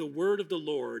obeying the word of the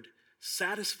Lord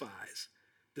satisfies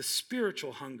the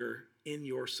spiritual hunger in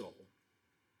your soul.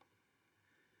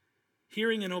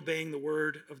 Hearing and obeying the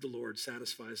word of the Lord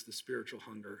satisfies the spiritual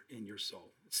hunger in your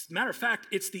soul. As a matter of fact,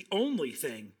 it's the only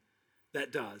thing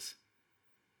that does.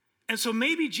 And so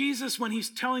maybe Jesus, when he's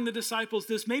telling the disciples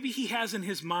this, maybe he has in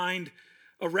his mind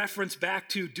a reference back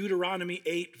to Deuteronomy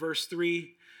 8, verse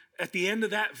 3. At the end of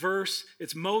that verse,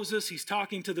 it's Moses. He's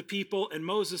talking to the people, and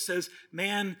Moses says,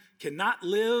 man cannot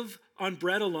live on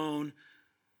bread alone,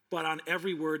 but on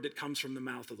every word that comes from the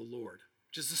mouth of the Lord,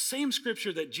 which is the same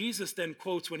scripture that Jesus then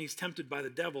quotes when he's tempted by the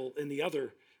devil in the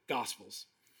other Gospels.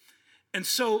 And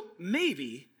so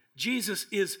maybe Jesus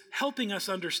is helping us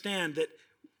understand that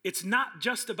it's not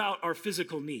just about our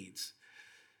physical needs.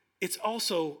 It's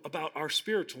also about our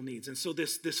spiritual needs. And so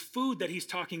this food that he's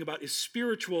talking about is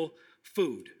spiritual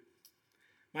food.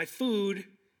 My food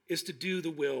is to do the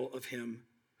will of him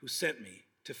who sent me,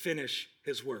 to finish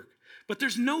his work. But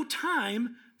there's no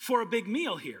time for a big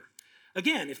meal here.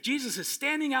 Again, if Jesus is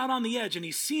standing out on the edge and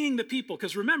he's seeing the people,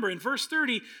 because remember in verse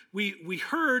 30, we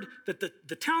heard that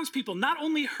the townspeople not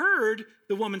only heard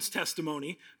the woman's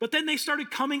testimony, but then they started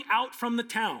coming out from the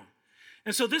town.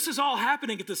 And so this is all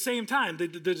happening at the same time. The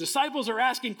disciples are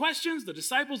asking questions. The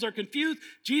disciples are confused.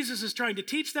 Jesus is trying to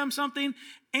teach them something.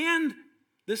 And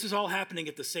this is all happening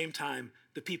at the same time.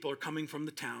 The people are coming from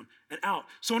the town and out.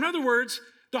 So in other words,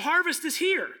 the harvest is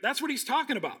here. That's what he's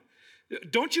talking about.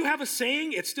 Don't you have a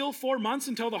saying, it's still 4 months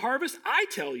until the harvest? I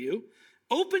tell you,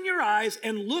 open your eyes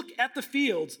and look at the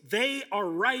fields. They are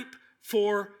ripe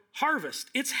for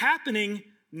harvest. It's happening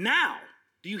now.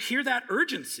 Do you hear that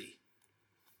urgency?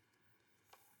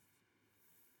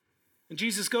 And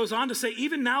Jesus goes on to say,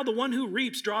 even now the one who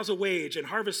reaps draws a wage and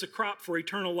harvests a crop for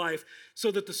eternal life,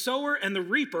 so that the sower and the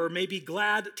reaper may be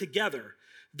glad together.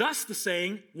 Thus the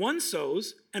saying, one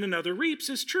sows and another reaps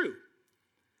is true.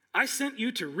 I sent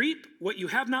you to reap what you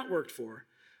have not worked for.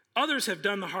 Others have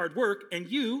done the hard work, and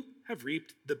you have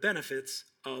reaped the benefits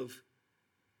of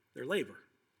their labor.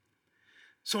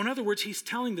 So in other words, he's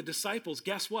telling the disciples,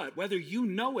 guess what? Whether you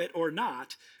know it or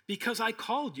not, because I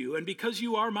called you and because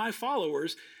you are my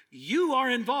followers, you are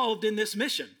involved in this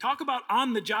mission. Talk about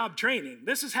on-the-job training.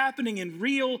 This is happening in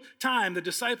real time. The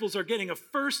disciples are getting a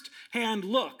first-hand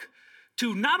look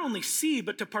to not only see,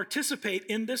 but to participate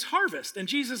in this harvest. And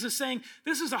Jesus is saying,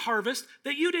 this is a harvest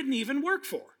that you didn't even work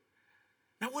for.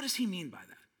 Now, what does he mean by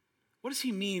that? What does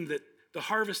he mean that the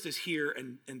harvest is here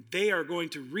and they are going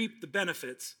to reap the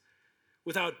benefits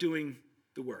without doing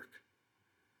the work?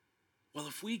 Well,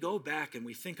 if we go back and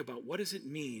we think about what does it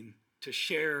mean to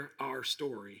share our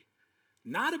story,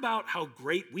 not about how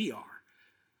great we are,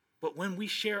 but when we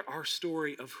share our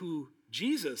story of who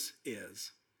Jesus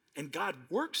is, and God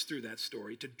works through that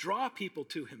story to draw people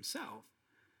to himself,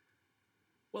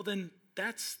 well, then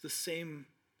that's the same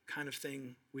kind of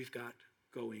thing we've got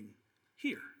going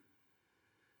here.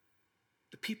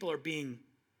 The people are being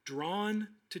drawn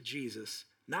to Jesus,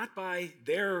 not by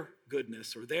their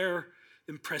goodness or their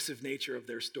impressive nature of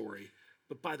their story,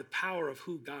 but by the power of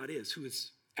who God is, who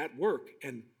is at work,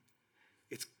 and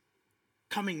it's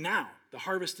coming now. The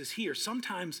harvest is here.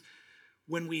 Sometimes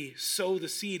when we sow the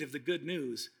seed of the good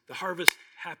news, the harvest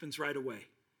happens right away.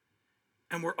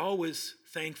 And we're always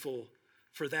thankful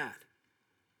for that.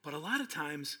 But a lot of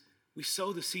times we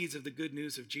sow the seeds of the good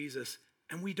news of Jesus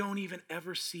and we don't even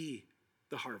ever see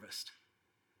the harvest.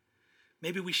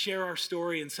 Maybe we share our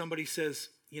story and somebody says,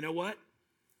 you know what?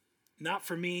 Not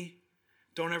for me.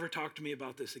 Don't ever talk to me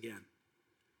about this again.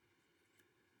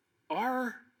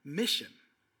 Our mission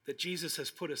that Jesus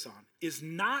has put us on is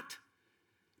not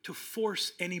to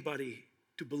force anybody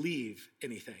to believe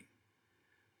anything.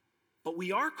 But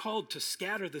we are called to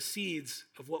scatter the seeds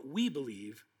of what we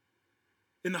believe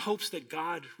in the hopes that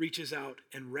God reaches out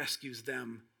and rescues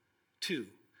them too.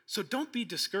 So don't be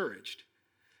discouraged.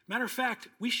 Matter of fact,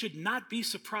 we should not be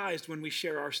surprised when we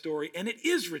share our story and it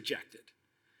is rejected.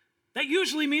 That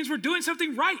usually means we're doing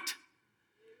something right.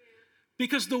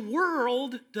 Because the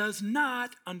world does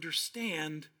not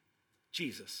understand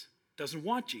Jesus, doesn't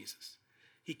want Jesus.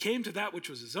 He came to that which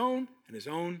was his own, and his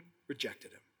own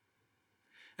rejected him.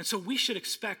 And so we should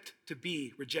expect to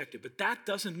be rejected, but that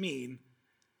doesn't mean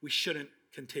we shouldn't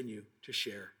continue to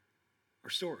share our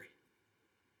story.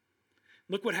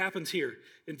 Look what happens here.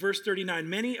 In verse 39,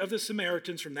 many of the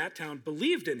Samaritans from that town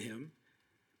believed in him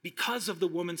because of the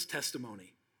woman's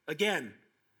testimony. Again,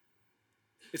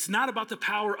 it's not about the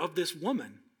power of this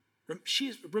woman.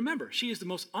 Remember, she is the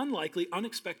most unlikely,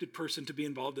 unexpected person to be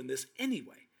involved in this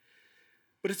anyway.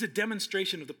 But it's a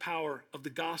demonstration of the power of the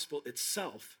gospel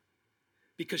itself,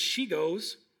 because she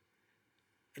goes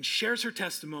and shares her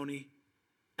testimony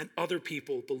and other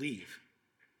people believe.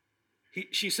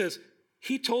 She says,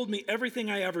 he told me everything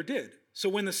I ever did. So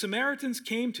when the Samaritans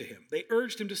came to him, they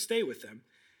urged him to stay with them,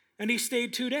 and he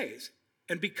stayed 2 days.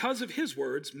 And because of his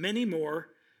words, many more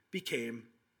became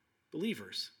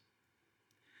believers.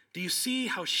 Do you see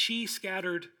how she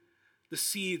scattered the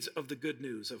seeds of the good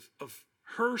news, of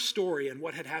her story and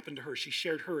what had happened to her? She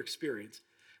shared her experience.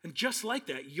 And just like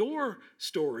that, your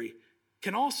story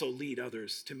can also lead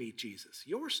others to meet Jesus.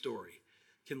 Your story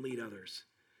can lead others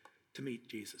to meet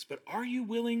Jesus. But are you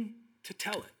willing to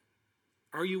tell it?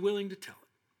 Are you willing to tell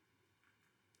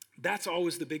it? That's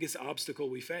always the biggest obstacle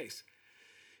we face,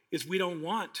 is we don't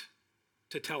want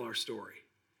to tell our story.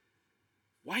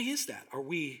 Why is that? Are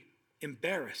we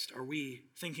embarrassed? Are we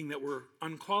thinking that we're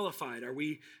unqualified? Are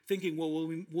we thinking,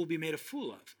 well, we'll be made a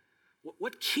fool of?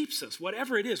 What keeps us,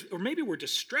 whatever it is? Or maybe we're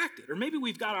distracted, or maybe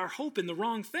we've got our hope in the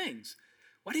wrong things.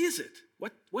 What is it?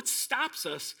 What stops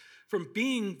us from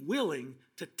being willing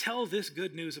to tell this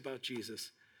good news about Jesus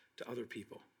to other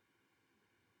people?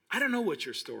 I don't know what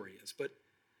your story is, but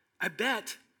I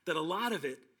bet that a lot of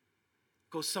it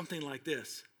goes something like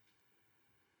this.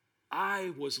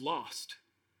 I was lost.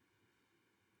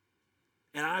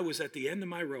 And I was at the end of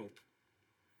my rope.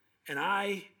 And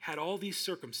I had all these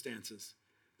circumstances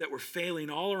that were failing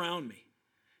all around me.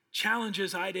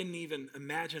 Challenges I didn't even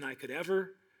imagine I could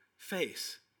ever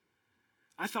face.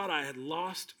 I thought I had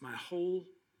lost my whole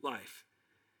life.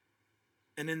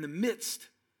 And in the midst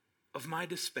of my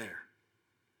despair,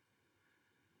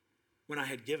 when I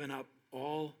had given up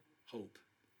all hope,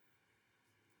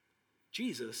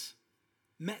 Jesus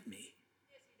met me.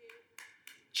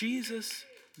 Jesus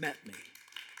met me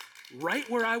right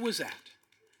where I was at,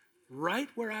 right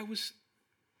where I was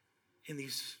in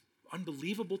these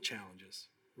unbelievable challenges,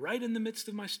 right in the midst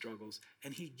of my struggles,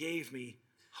 and he gave me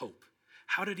hope.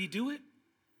 How did he do it?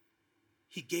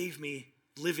 He gave me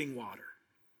living water.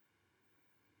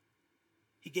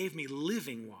 He gave me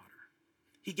living water.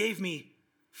 He gave me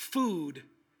food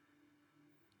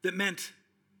that meant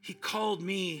he called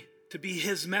me to be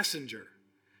his messenger,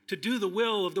 to do the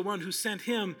will of the one who sent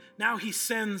him. Now he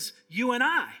sends you and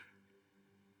I.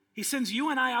 He sends you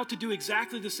and I out to do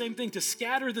exactly the same thing, to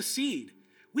scatter the seed.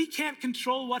 We can't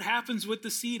control what happens with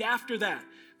the seed after that.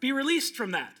 Be released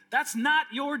from that. That's not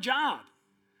your job.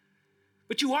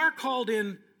 But you are called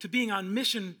in to being on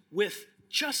mission with,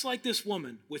 just like this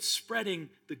woman, with spreading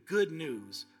the good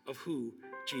news of who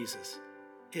Jesus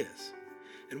is.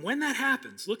 And when that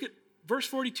happens, look at verse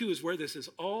 42 is where this has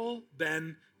all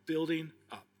been building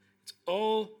up. It's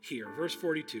all here, verse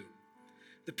 42.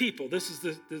 The people, this is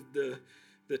the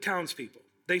townspeople.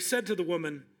 They said to the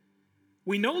woman,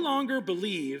 "We no longer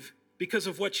believe because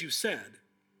of what you said.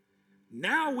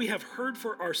 Now we have heard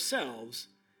for ourselves,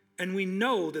 and we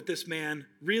know that this man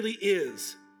really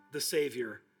is the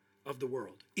Savior of the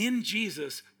world." In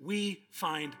Jesus, we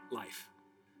find life.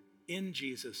 In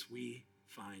Jesus, we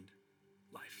find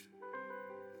life.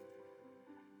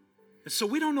 And so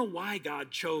we don't know why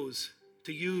God chose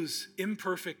to use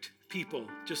imperfect people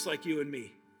just like you and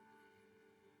me.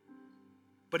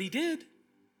 But he did.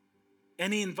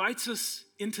 And he invites us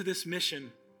into this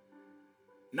mission,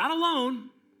 not alone,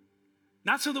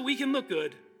 not so that we can look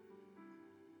good,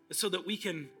 but so that we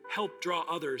can help draw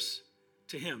others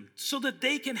to him, so that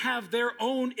they can have their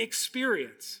own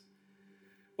experience.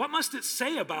 What must it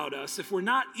say about us if we're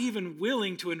not even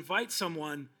willing to invite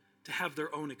someone to have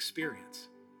their own experience?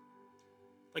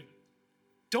 Like,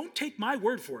 don't take my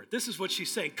word for it. This is what she's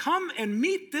saying. Come and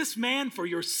meet this man for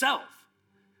yourself.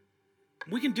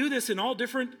 We can do this in all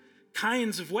different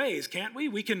kinds of ways, can't we?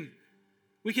 We can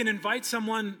invite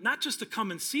someone not just to come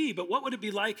and see, but what would it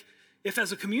be like if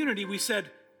as a community we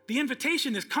said, the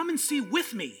invitation is come and see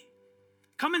with me.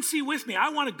 Come and see with me. I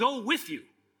want to go with you.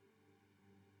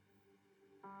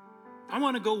 I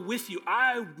want to go with you.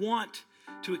 I want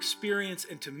to experience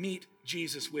and to meet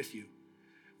Jesus with you.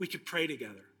 We could pray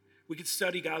together. We could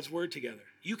study God's word together.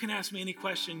 You can ask me any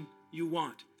question you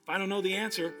want. If I don't know the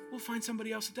answer, we'll find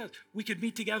somebody else that does. We could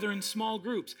meet together in small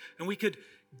groups, and we could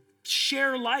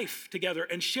share life together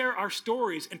and share our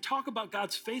stories and talk about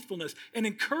God's faithfulness and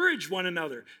encourage one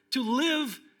another to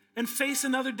live and face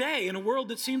another day in a world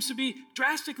that seems to be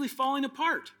drastically falling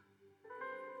apart.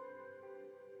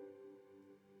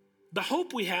 The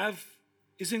hope we have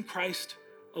is in Christ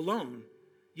alone,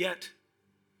 yet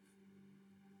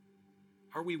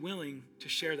are we willing to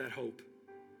share that hope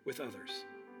with others?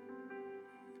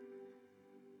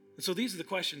 And so these are the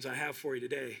questions I have for you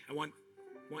today. I want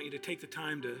you to take the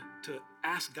time to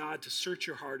ask God to search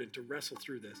your heart and to wrestle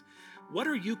through this. What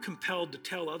are you compelled to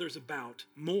tell others about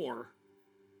more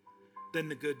than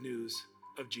the good news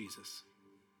of Jesus?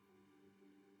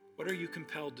 What are you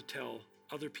compelled to tell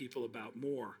other people about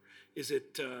more? Is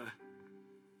it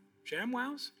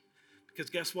ShamWows? Because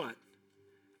guess what?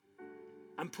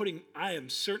 I am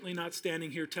certainly not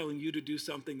standing here telling you to do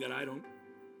something that I don't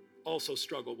also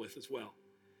struggle with as well.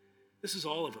 This is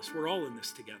all of us. We're all in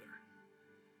this together.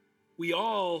 We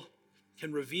all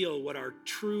can reveal what our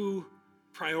true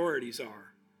priorities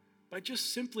are by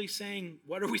just simply saying,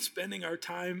 what are we spending our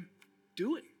time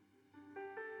doing?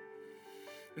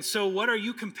 And so what are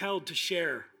you compelled to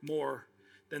share more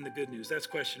than the good news? That's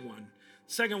question one.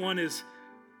 Second one is,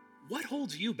 what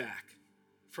holds you back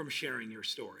from sharing your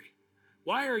story?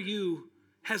 Why are you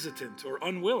hesitant or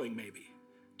unwilling maybe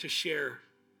to share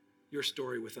your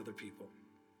story with other people?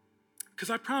 Because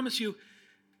I promise you,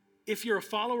 if you're a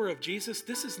follower of Jesus,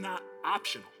 this is not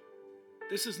optional.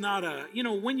 This is not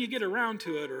when you get around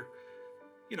to it, or,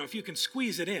 if you can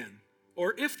squeeze it in,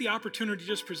 or if the opportunity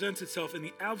just presents itself in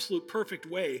the absolute perfect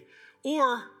way,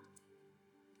 or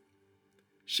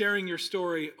sharing your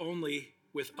story only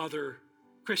with other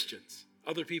Christians,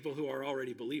 other people who are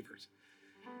already believers.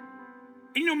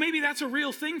 Maybe that's a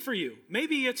real thing for you.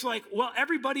 Maybe it's like, well,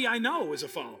 everybody I know is a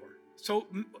follower. So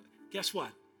guess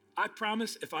what? I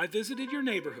promise if I visited your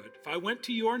neighborhood, if I went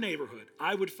to your neighborhood,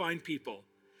 I would find people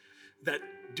that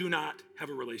do not have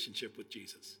a relationship with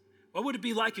Jesus. What would it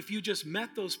be like if you just met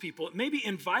those people, maybe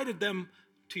invited them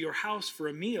to your house for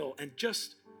a meal and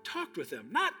just talked with them?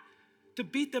 Not to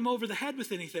beat them over the head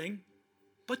with anything,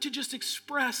 but to just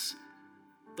express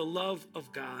the love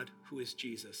of God who is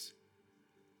Jesus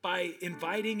by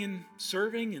inviting and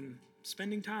serving and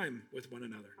spending time with one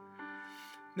another.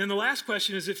 And then the last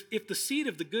question is, if the seed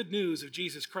of the good news of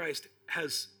Jesus Christ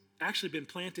has actually been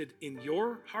planted in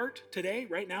your heart today,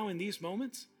 right now in these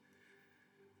moments,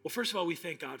 well, first of all, we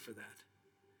thank God for that.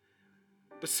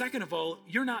 But second of all,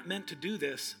 you're not meant to do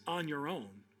this on your own.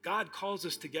 God calls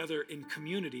us together in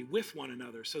community with one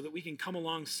another so that we can come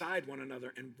alongside one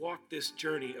another and walk this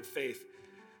journey of faith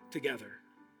together.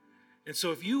 And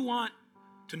so if you want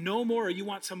to know more, or you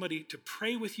want somebody to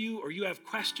pray with you, or you have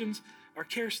questions, our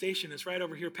care station is right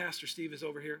over here. Pastor Steve is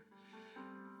over here.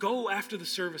 Go after the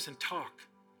service and talk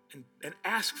and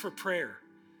ask for prayer.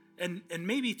 And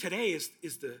maybe today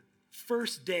is the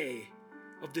first day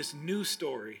of this new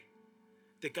story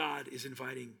that God is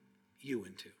inviting you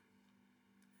into.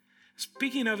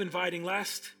 Speaking of inviting,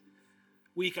 last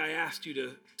week I asked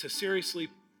you to seriously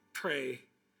pray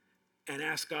and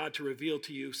ask God to reveal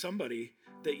to you somebody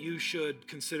that you should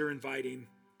consider inviting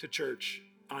to church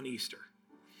on Easter.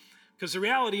 Because the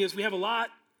reality is we have a lot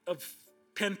of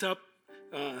pent up,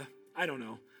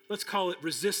 let's call it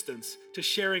resistance to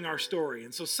sharing our story.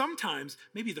 And so sometimes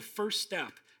maybe the first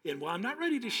step I'm not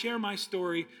ready to share my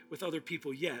story with other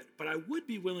people yet, but I would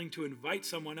be willing to invite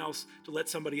someone else to let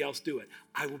somebody else do it.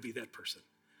 I will be that person,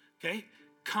 okay?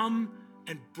 Come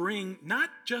and not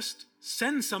just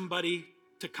send somebody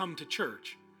to come to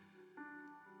church,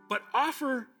 but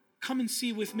come and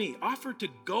see with me. Offer to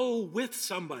go with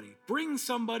somebody. Bring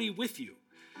somebody with you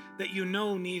that you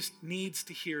know needs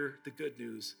to hear the good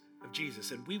news of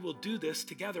Jesus. And we will do this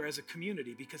together as a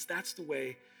community because that's the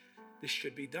way this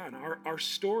should be done. Our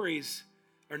stories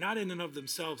are not in and of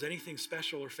themselves anything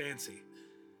special or fancy.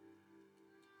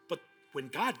 But when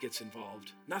God gets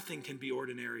involved, nothing can be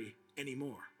ordinary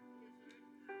anymore.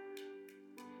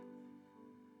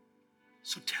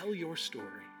 So tell your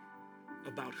story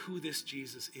about who this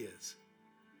Jesus is.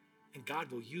 And God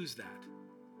will use that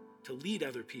to lead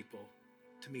other people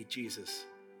to meet Jesus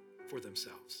for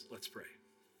themselves. Let's pray.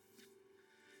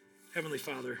 Heavenly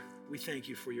Father, we thank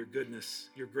you for your goodness,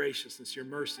 your graciousness, your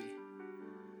mercy.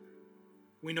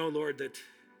 We know, Lord, that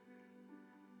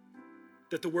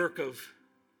the work of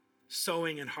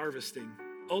sowing and harvesting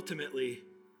ultimately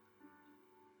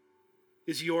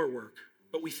is your work.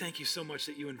 But we thank you so much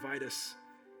that you invite us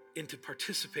into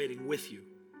participating with you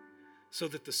so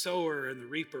that the sower and the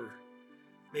reaper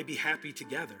may be happy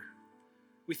together.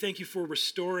 We thank you for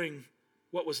restoring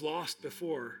what was lost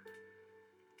before.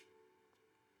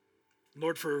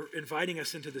 Lord, for inviting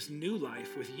us into this new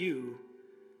life with you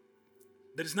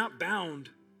that is not bound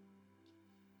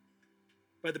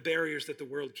by the barriers that the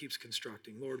world keeps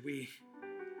constructing. Lord, we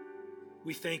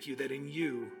thank you that in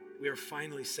you we are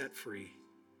finally set free.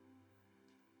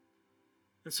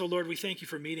 And so, Lord, we thank you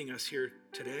for meeting us here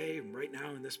today, right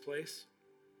now in this place.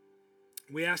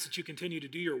 We ask that you continue to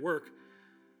do your work,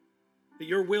 that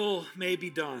your will may be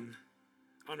done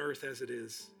on earth as it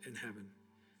is in heaven.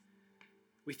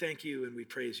 We thank you and we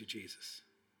praise you, Jesus.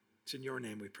 It's in your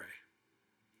name we pray.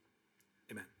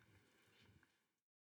 Amen.